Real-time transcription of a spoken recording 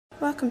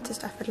Welcome to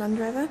Stafford Land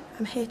Rover.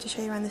 I'm here to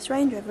show you around this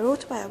Range Rover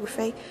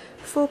Autobiography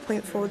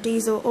 4.4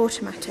 diesel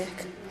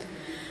automatic.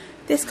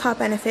 This car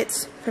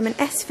benefits from an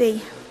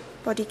SV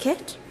body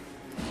kit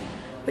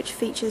which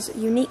features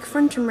unique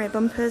front and rear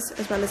bumpers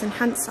as well as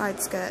enhanced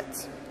side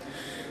skirts.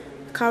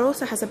 The car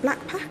also has a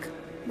black pack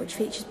which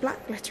features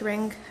black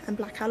lettering and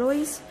black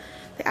alloys.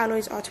 The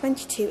alloys are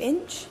 22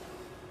 inch.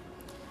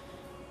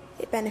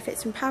 It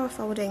benefits from power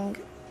folding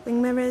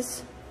wing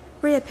mirrors,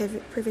 rear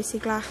privacy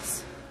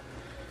glass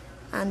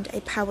and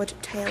a powered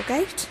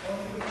tailgate.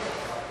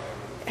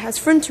 It has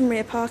front and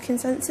rear parking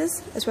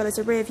sensors as well as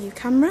a rear view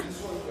camera.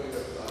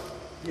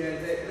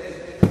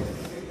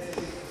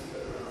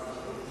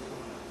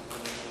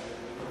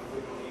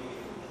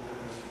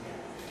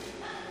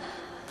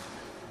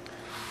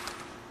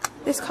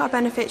 This car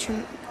benefits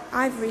from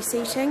ivory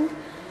seating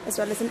as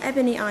well as an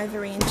ebony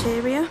ivory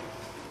interior,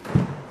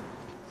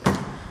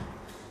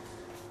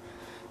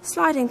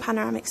 sliding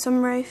panoramic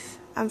sunroof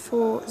and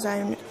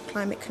 4-zone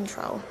climate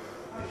control.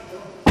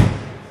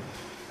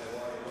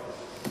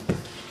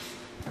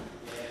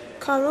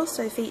 The car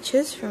also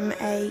features from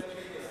a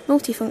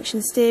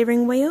multifunction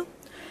steering wheel,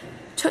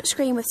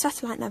 touchscreen with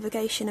satellite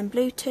navigation and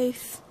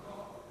Bluetooth,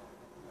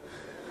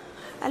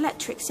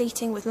 electric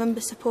seating with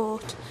lumbar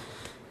support,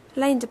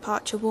 lane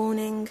departure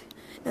warning.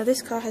 Now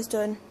this car has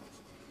done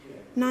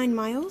 9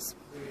 miles.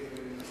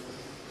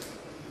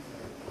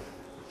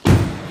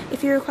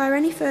 If you require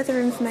any further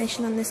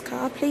information on this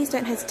car, please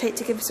don't hesitate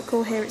to give us a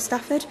call here at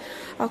Stafford.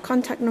 Our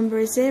contact number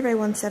is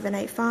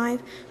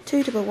 01785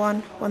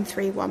 211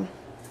 131.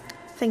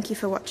 Thank you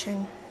for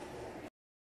watching.